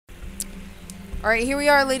Alright, here we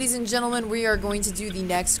are, ladies and gentlemen. We are going to do the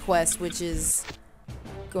next quest, which is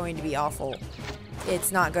going to be awful.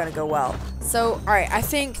 It's not going to go well. So, alright, I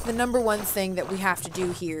think the #1 thing that we have to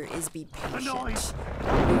do here is be patient.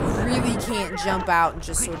 We really can't jump out and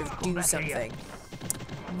just sort of do something.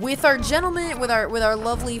 With our gentlemen, with our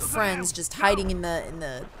lovely friends just hiding in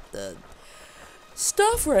the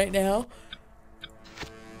stuff right now.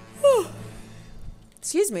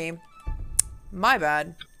 Excuse me. My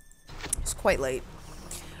bad. It's quite late.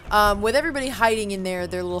 With everybody hiding in their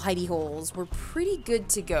little hidey holes, we're pretty good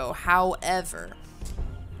to go. However,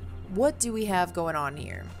 what do we have going on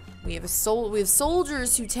here? We have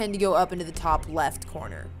soldiers who tend to go up into the top left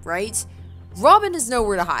corner, right? Robin has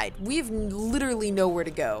nowhere to hide. We have literally nowhere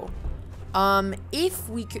to go. If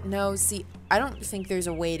we could, no, see, I don't think there's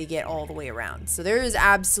a way to get all the way around. So there is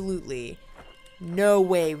absolutely no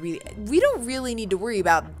way. We don't really need to worry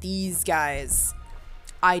about these guys,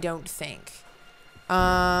 I don't think.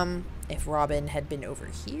 If Robin had been over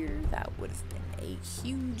here, that would have been a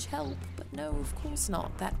huge help. But no, of course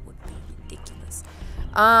not. That would be ridiculous.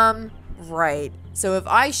 Right. So if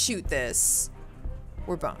I shoot this,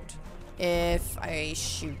 we're boned. If I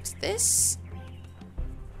shoot this,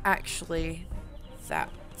 actually,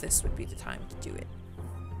 this would be the time to do it.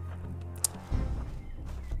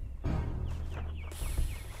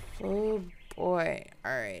 Oh boy.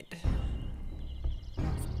 Alright.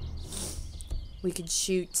 We could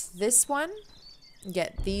shoot this one,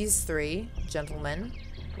 get these 3 gentlemen,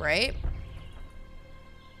 right?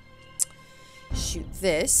 Shoot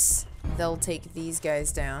this. They'll take these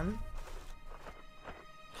guys down.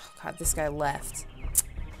 Oh god, this guy left.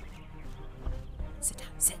 Sit down,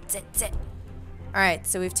 sit. Alright,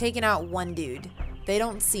 so we've taken out 1 dude. They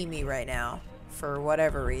don't see me right now, for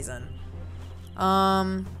whatever reason.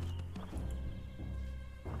 Come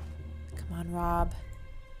on, Rob.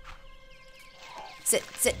 Sit.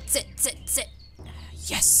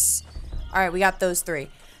 Yes! Alright, we got those 3.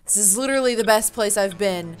 This is literally the best place I've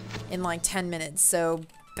been in like 10 minutes, so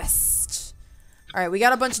best. Alright, we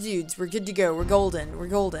got a bunch of dudes. We're good to go. We're golden.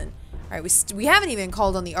 Alright, we haven't even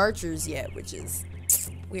called on the archers yet, which is...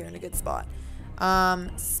 we're in a good spot.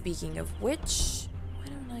 Speaking of which, why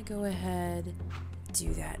don't I go ahead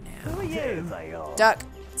do that now? Who are you? Duck.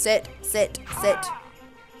 Sit.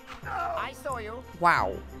 I saw you.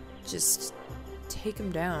 Wow. Just take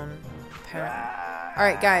him down, apparently.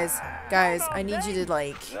 Alright, guys, I need you to,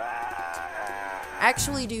 like,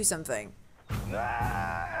 actually do something.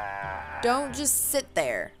 Don't just sit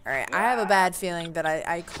there. Alright, I have a bad feeling that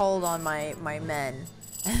I called on my men,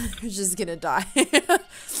 and they're just gonna die.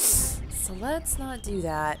 So let's not do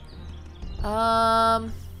that. I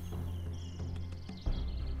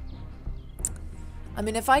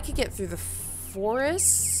mean, if I could get through the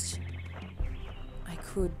forest, I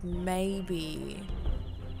could maybe...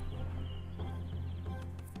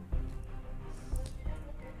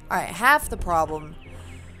 Alright, half the problem.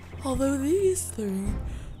 Although these 3...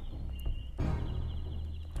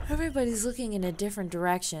 everybody's looking in a different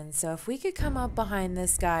direction. So if we could come up behind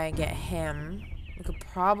this guy and get him... we could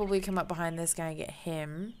probably come up behind this guy and get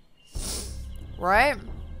him. Right?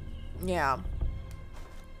 Yeah.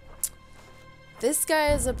 This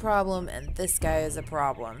guy is a problem, and this guy is a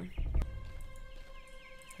problem.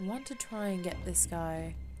 I want to try and get this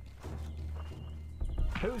guy.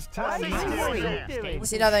 Who's turn? You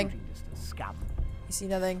see nothing? You see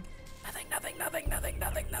nothing? Nothing.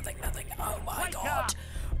 Oh my god.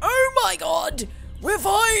 Oh my god! We're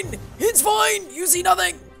fine! It's fine! You see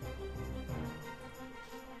nothing!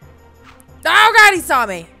 Oh god, he saw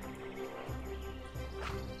me!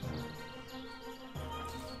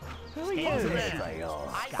 Who are you?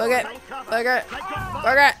 Book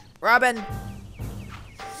it! Robin!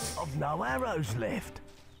 I've no arrows left.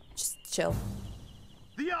 Just chill.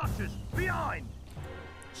 The archers behind.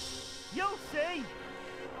 You'll see.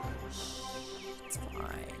 It's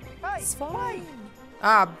fine. Hey, It's fine.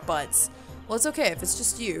 Ah, butts. Well, it's okay if it's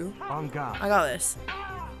just you. On guard. I got this.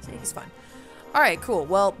 See, it's fine. Alright, cool.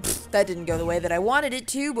 Well, that didn't go the way that I wanted it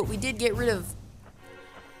to, but we did get rid of...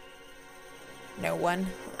 no one.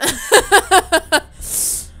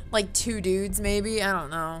 Like 2 dudes, maybe? I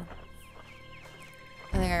don't know.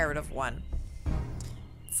 I think I got rid of 1.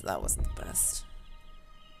 So that wasn't the best.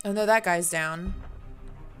 Oh no, that guy's down.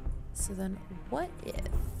 So then, what if...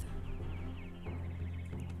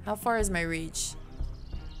 how far is my reach?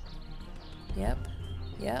 Yep.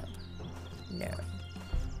 No.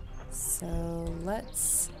 So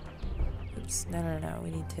let's... oops, no, we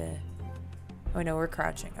need to... oh no, we're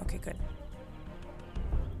crouching. Okay, good.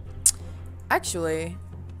 Actually,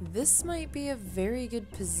 this might be a very good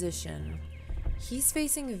position. He's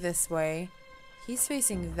facing this way. He's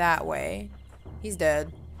facing that way. He's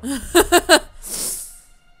dead.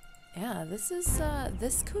 Yeah, this is,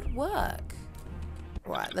 this could work.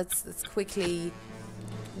 Right, let's quickly...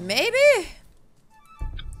 Maybe?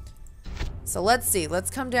 So let's see. Let's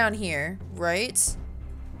come down here, right?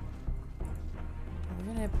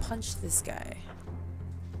 We're gonna punch this guy.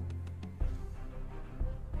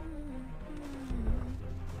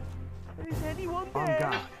 Is anyone On there?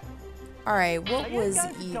 guard. Alright, what was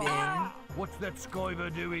even? What's that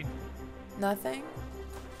skiver doing? Nothing?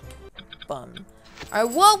 Bum.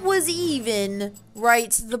 Alright, what was even?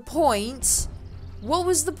 Right, the point. What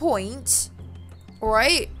was the point?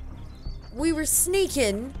 Alright? We were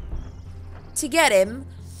sneaking to get him.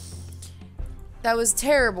 That was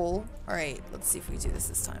terrible. Alright, let's see if we do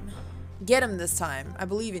this time. Get him this time. I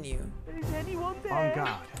believe in you. Is anyone there? On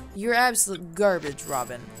guard. You're absolute garbage,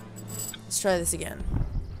 Robin. Let's try this again.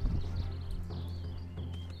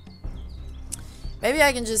 Maybe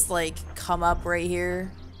I can just, like, come up right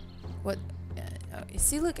here. What? Oh, you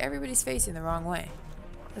see, look, everybody's facing the wrong way.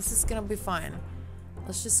 This is gonna be fine.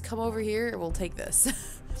 Let's just come over here. We'll take this.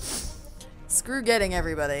 Screw getting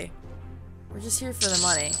everybody. We're just here for the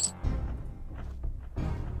money.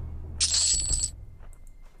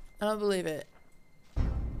 I don't believe it.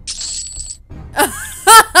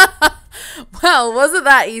 Well, wasn't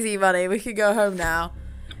that easy money? We could go home now.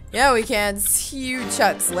 Yeah, we can. See you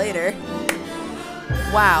chucks later.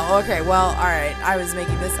 Wow, okay, well, alright. I was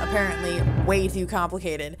making this apparently way too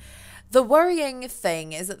complicated. The worrying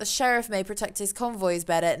thing is that the sheriff may protect his convoys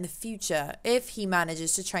better in the future if he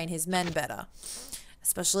manages to train his men better.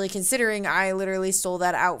 Especially considering I literally stole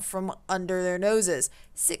that out from under their noses.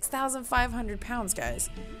 6,500 pounds, guys.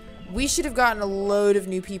 We should have gotten a load of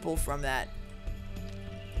new people from that.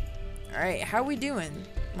 Alright, how we doing,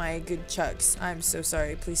 my good chucks? I'm so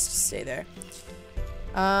sorry. Please just stay there.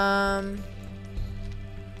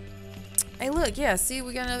 Hey, look. Yeah, see,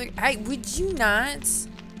 we got another... Hey, would you not...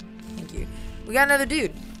 Thank you. We got another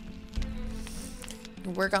dude.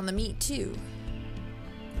 We'll work on the meat, too.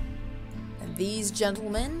 And these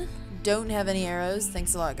gentlemen don't have any arrows.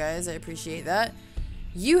 Thanks a lot, guys. I appreciate that.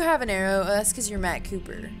 You have an arrow. Oh, that's because you're Matt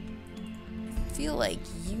Cooper. I feel like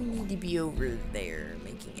you need to be over there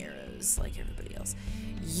making arrows like everybody else.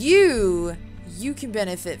 You can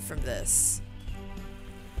benefit from this.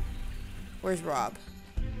 Where's Rob?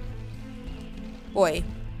 Boy.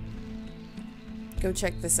 Go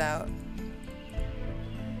check this out.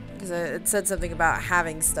 Because it said something about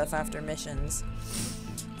having stuff after missions.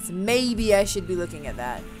 So maybe I should be looking at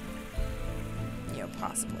that. You know,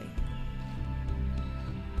 possibly.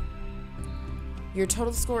 Your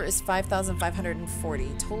total score is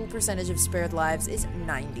 5,540. Total percentage of spared lives is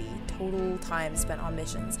 90. Total time spent on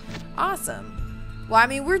missions. Awesome. Well, I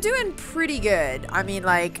mean, we're doing pretty good. I mean,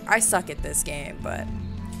 like, I suck at this game, but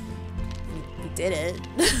we did it.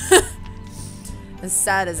 As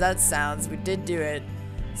sad as that sounds, we did do it.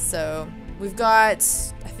 So, we've got,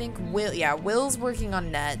 I think, Will's working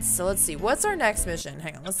on nets. So, let's see. What's our next mission?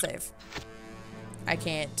 Hang on, let's save. I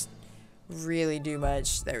can't really do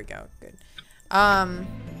much. There we go. Good.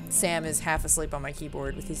 Sam is half asleep on my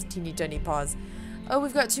keyboard with his teeny tiny paws. Oh,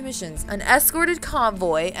 we've got 2 missions. An escorted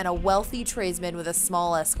convoy and a wealthy tradesman with a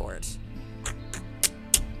small escort.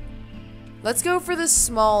 Let's go for the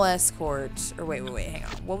small escort. Or wait, hang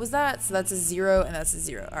on. What was that? So that's a 0 and that's a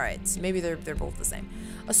 0. Alright, so maybe they're both the same.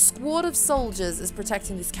 A squad of soldiers is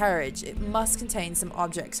protecting this carriage. It must contain some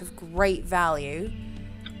objects of great value.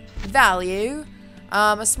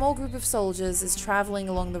 A small group of soldiers is traveling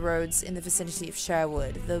along the roads in the vicinity of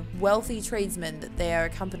Sherwood. The wealthy tradesman that they are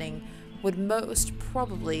accompanying would most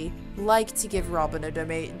probably like to give Robin a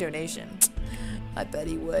donation. I bet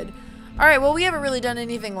he would. Alright, well, we haven't really done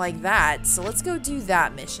anything like that, so let's go do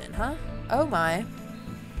that mission, huh? Oh my.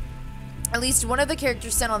 At least one of the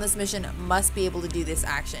characters sent on this mission must be able to do this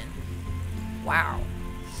action. Wow.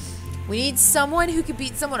 We need someone who can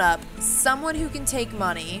beat someone up, someone who can take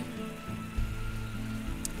money.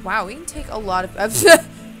 Wow, we can take a lot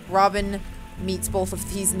of... Robin meets both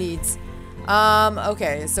of these needs.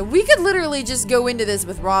 Okay, so we could literally just go into this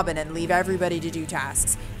with Robin and leave everybody to do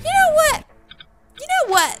tasks. You know what?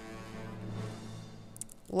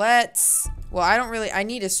 Well, I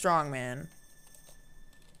need a strong man.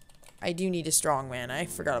 I do need a strong man. I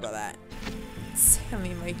forgot about that.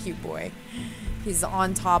 Sammy, my cute boy. He's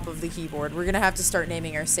on top of the keyboard. We're gonna have to start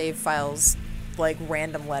naming our save files like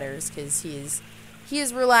random letters because he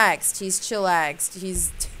is relaxed. He's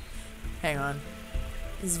chillaxed. Hang on.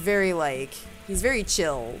 He's very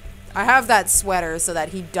chill. I have that sweater so that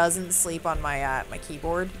he doesn't sleep on my my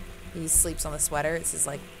keyboard. He sleeps on the sweater. It's his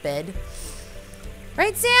like bed.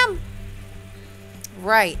 Right, Sam?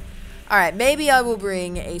 Right. Alright, maybe I will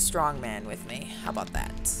bring a strong man with me. How about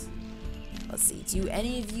that? Let's see. Do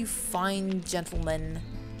any of you fine gentlemen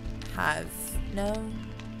have... No?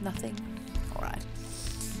 Nothing? Alright.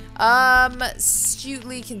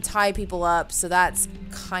 Astutely can tie people up, so that's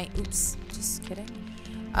oops. Just kidding.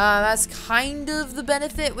 That's kind of the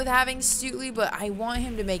benefit with having Astutely, but I want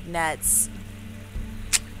him to make nets.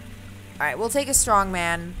 Alright, we'll take a strong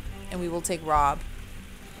man, and we will take Rob.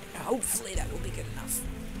 Hopefully that will be good enough.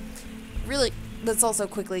 Really, let's also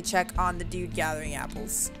quickly check on the dude gathering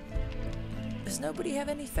apples. Does nobody have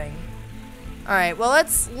anything? Alright, well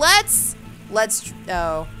let's,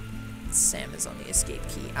 oh. Sam is on the escape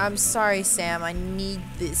key. I'm sorry, Sam. I need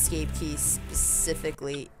the escape key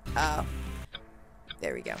specifically. Oh.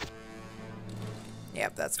 There we go.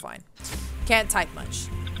 Yep, that's fine. Can't type much.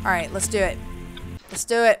 Alright, let's do it. Let's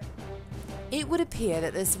do it. It would appear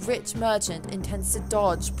that this rich merchant intends to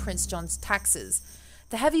dodge Prince John's taxes.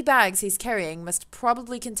 The heavy bags he's carrying must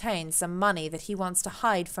probably contain some money that he wants to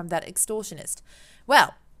hide from that extortionist.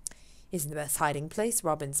 Well, isn't the best hiding place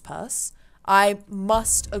Robin's purse? I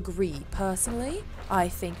must agree. Personally, I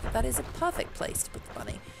think that is a perfect place to put the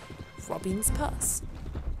money. Robin's purse.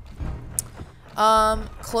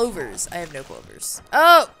 Clovers. I have no clovers.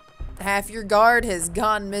 Oh! Half your guard has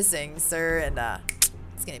gone missing, sir, and,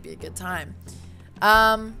 it's gonna be a good time.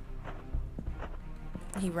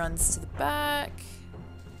 He runs to the back.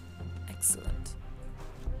 Excellent.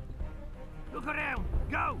 Look around!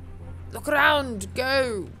 Go! Look around!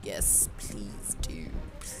 Go! Yes, please do.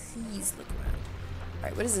 Please look around.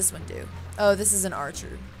 Alright, what does this one do? Oh, this is an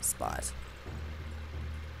archer spot.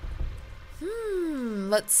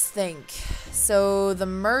 Let's think. So the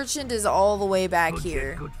merchant is all the way back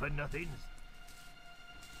here. Good for nothing.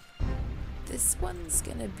 This one's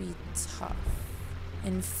gonna be tough.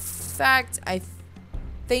 In fact, I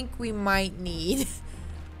think we might need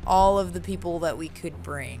all of the people that we could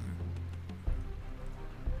bring.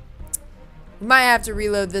 We might have to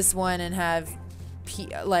reload this one and have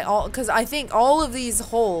because I think all of these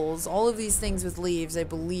holes, all of these things with leaves, I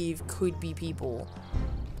believe could be people.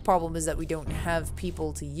 The problem is that we don't have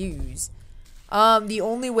people to use. The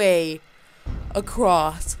only way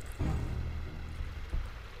across,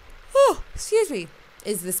 oh, excuse me,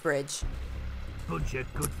 is this bridge. Bunch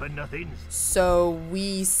of good for nothings. So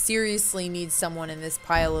we seriously need someone in this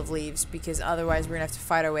pile of leaves because otherwise we're gonna have to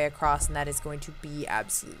fight our way across, and that is going to be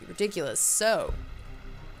absolutely ridiculous. So,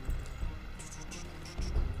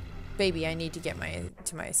 baby, I need to get my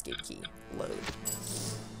escape key. Load.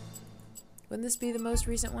 Wouldn't this be the most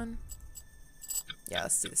recent one? Yeah,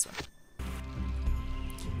 let's do this one.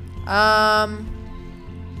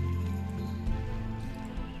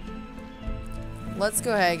 Let's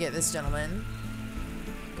go ahead and get this gentleman.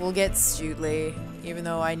 We'll get Astutely, even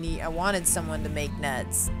though I wanted someone to make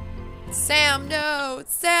nets. Sam, no!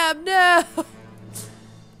 Sam, no!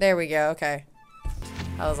 There we go, okay.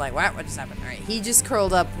 I was like, what just happened? Alright, he just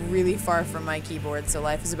curled up really far from my keyboard, so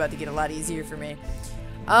life is about to get a lot easier for me.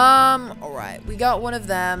 Alright, we got one of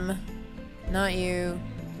them. Not you.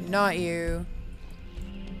 Not you.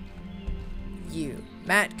 You.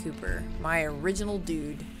 Matt Cooper, my original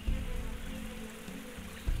dude.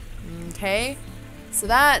 Okay. So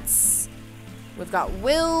that's... We've got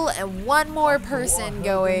Will and one more person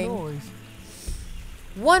going.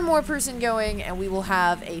 One more person going, and we will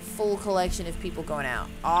have a full collection of people going out.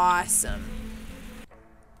 Awesome.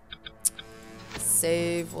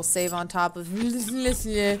 Save. We'll save on top of...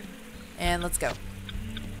 And let's go.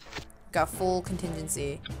 Got full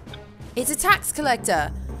contingency. It's a tax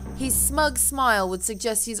collector. His smug smile would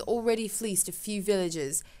suggest he's already fleeced a few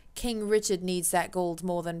villages. King Richard needs that gold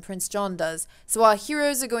more than Prince John does, so our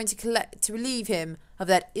heroes are going to relieve him of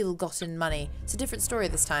that ill-gotten money. It's a different story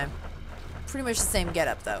this time. Pretty much the same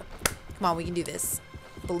getup, though. Come on, we can do this.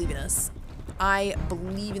 Believe in us. I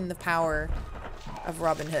believe in the power of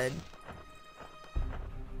Robin Hood.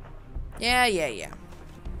 Yeah.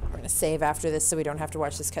 We're gonna save after this so we don't have to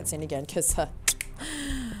watch this cutscene again, because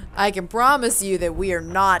I can promise you that we are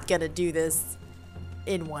not gonna do this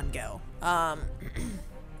in one go.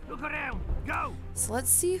 Look around! Go! So let's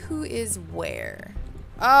see who is where.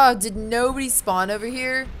 Oh, did nobody spawn over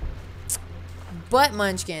here? But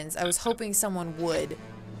Munchkins. I was hoping someone would.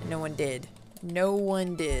 And no one did. No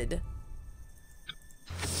one did.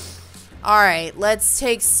 Alright, let's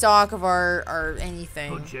take stock of our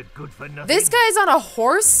anything. Good for nothing. This guy's on a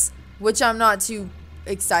horse, which I'm not too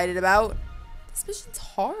excited about. This mission's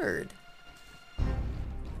hard.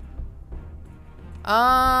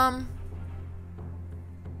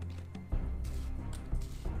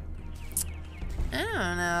 I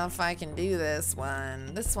don't know if I can do this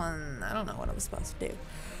one. This one, I don't know what I'm supposed to do.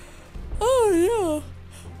 Oh,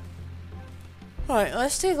 yeah. Alright,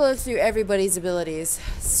 let's take a look through everybody's abilities.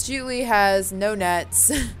 Stewie has no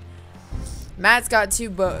nets. Matt's got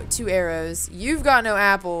two arrows. You've got no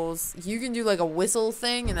apples. You can do like a whistle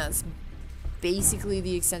thing, and that's basically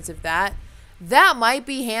the extent of that. That might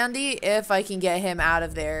be handy if I can get him out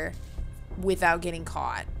of there without getting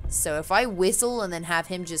caught. So if I whistle and then have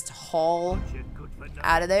him just haul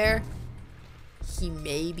out of there, he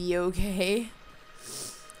may be okay.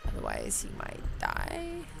 Otherwise, he might die.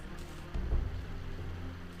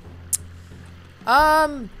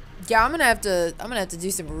 Yeah, I'm gonna have to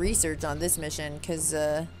do some research on this mission, cause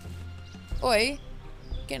oi,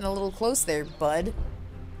 getting a little close there, bud.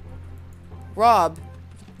 Rob,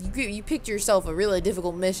 you picked yourself a really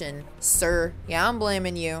difficult mission, sir. Yeah, I'm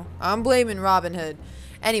blaming you. I'm blaming Robin Hood.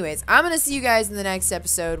 Anyways, I'm gonna see you guys in the next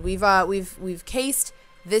episode. We've cased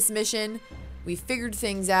this mission. We've figured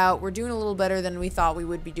things out. We're doing a little better than we thought we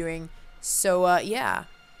would be doing. So yeah,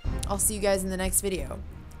 I'll see you guys in the next video.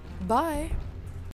 Bye.